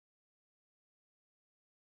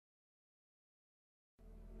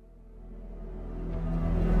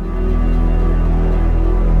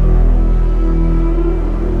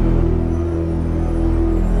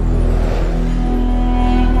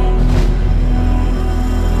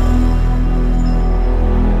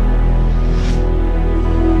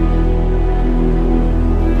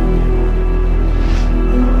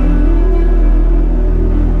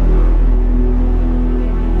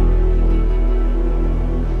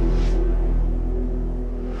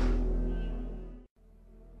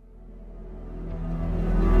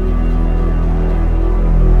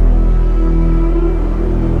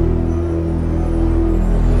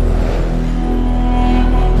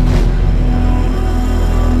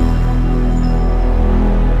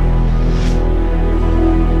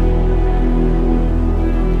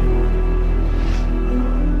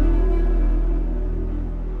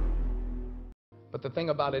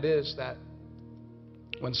about it is that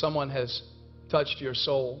when someone has touched your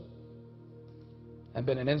soul and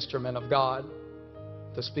been an instrument of God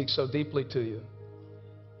to speak so deeply to you,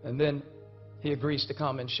 and then he agrees to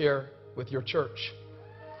come and share with your church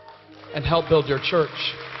and help build your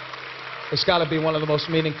church, it's got to be one of the most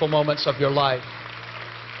meaningful moments of your life.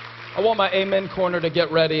 I want my amen corner to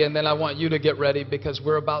get ready, and then I want you to get ready, because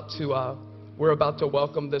we're about to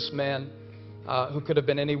welcome this man who could have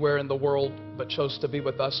been anywhere in the world but chose to be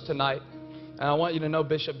with us tonight. And I want you to know,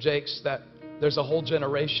 Bishop Jakes, that there's a whole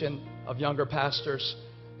generation of younger pastors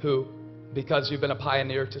who, because you've been a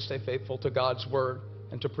pioneer to stay faithful to God's word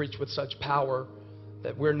and to preach with such power,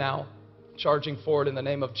 that we're now charging forward in the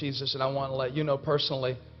name of Jesus. And I want to let you know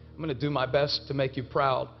personally, I'm going to do my best to make you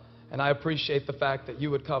proud. And I appreciate the fact that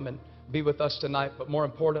you would come and be with us tonight. But more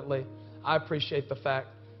importantly, I appreciate the fact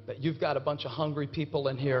that you've got a bunch of hungry people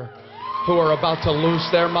in here who are about to lose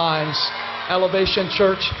their minds. Elevation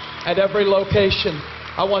Church, at every location,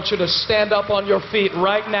 I want you to stand up on your feet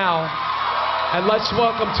right now. And let's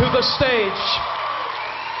welcome to the stage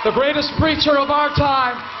the greatest preacher of our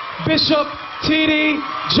time, Bishop TD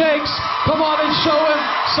Jales. Come on and show him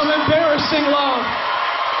some embarrassing love.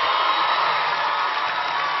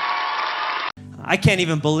 I can't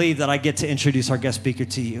even believe that I get to introduce our guest speaker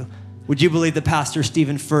to you. Would you believe that Pastor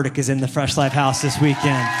Steven Furtick is in the Fresh Life House this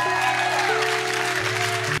weekend?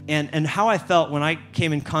 And how I felt when I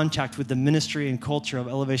came in contact with the ministry and culture of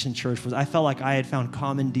Elevation Church was I felt like I had found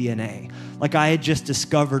common DNA. Like I had just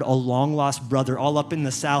discovered a long-lost brother all up in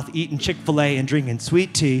the South eating Chick-fil-A and drinking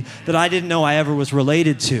sweet tea that I didn't know I ever was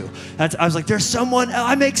related to. I was like, there's someone,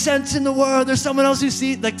 I make sense in the world. There's someone else who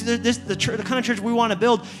sees, like the kind of church we want to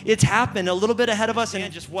build. It's happened a little bit ahead of us.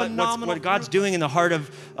 And just what God's doing in the heart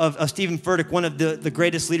of Steven Furtick, one of the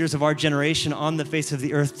greatest leaders of our generation on the face of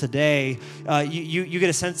the earth today, you get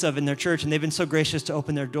a sense of in their church, and they've been so gracious to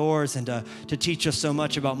open their doors and to teach us so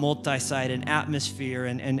much about multi-site and atmosphere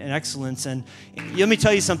and excellence. And let me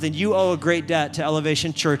tell you something, you owe a great debt to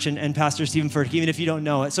Elevation Church and Pastor Steven Furtick, even if you don't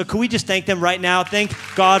know it. So can we just thank them right now? Thank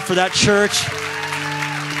God for that church.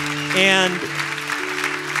 And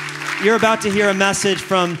you're about to hear a message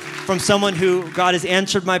from someone who God has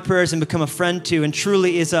answered my prayers and become a friend to, and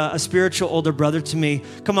truly is a spiritual older brother to me.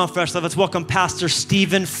 Come on, Fresh Life, let's welcome Pastor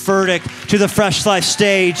Steven Furtick to the Fresh Life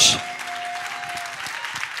stage.